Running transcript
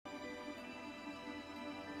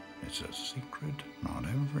It's a secret not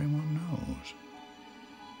everyone knows.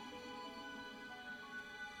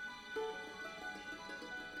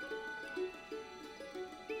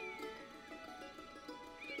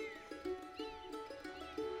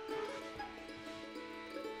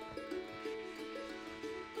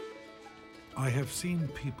 I have seen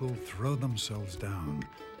people throw themselves down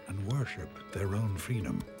and worship their own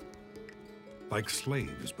freedom, like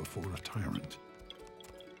slaves before a tyrant,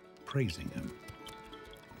 praising him,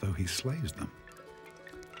 though he slays them.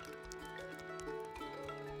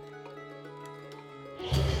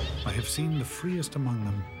 I have seen the freest among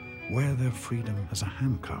them wear their freedom as a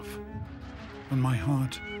handcuff, and my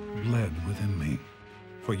heart bled within me,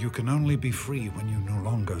 for you can only be free when you no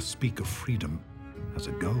longer speak of freedom as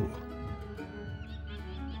a goal.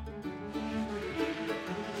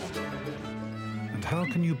 And how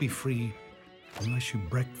can you be free unless you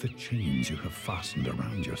break the chains you have fastened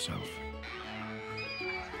around yourself?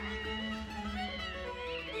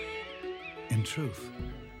 In truth,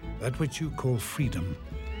 that which you call freedom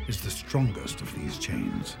is the strongest of these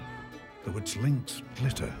chains, though its links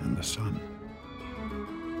glitter in the sun.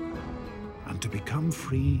 And to become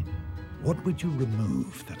free, what would you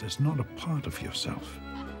remove that is not a part of yourself?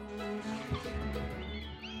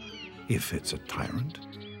 If it's a tyrant,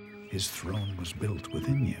 his throne was built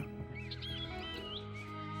within you.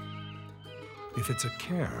 If it's a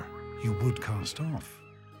care you would cast off,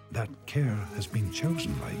 that care has been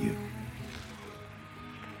chosen by you.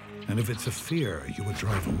 And if it's a fear you would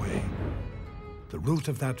drive away, the root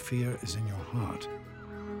of that fear is in your heart,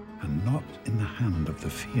 and not in the hand of the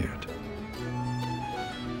feared.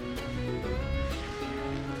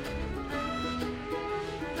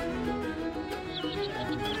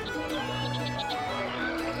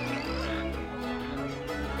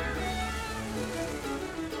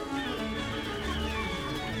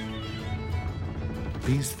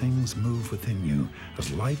 These things move within you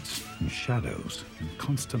as lights and shadows in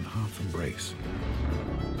constant half-embrace.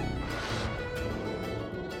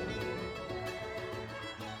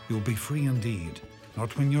 You'll be free indeed,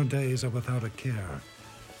 not when your days are without a care,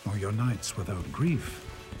 nor your nights without grief,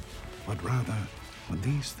 but rather when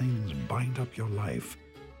these things bind up your life,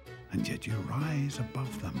 and yet you rise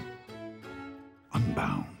above them,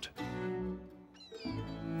 unbound.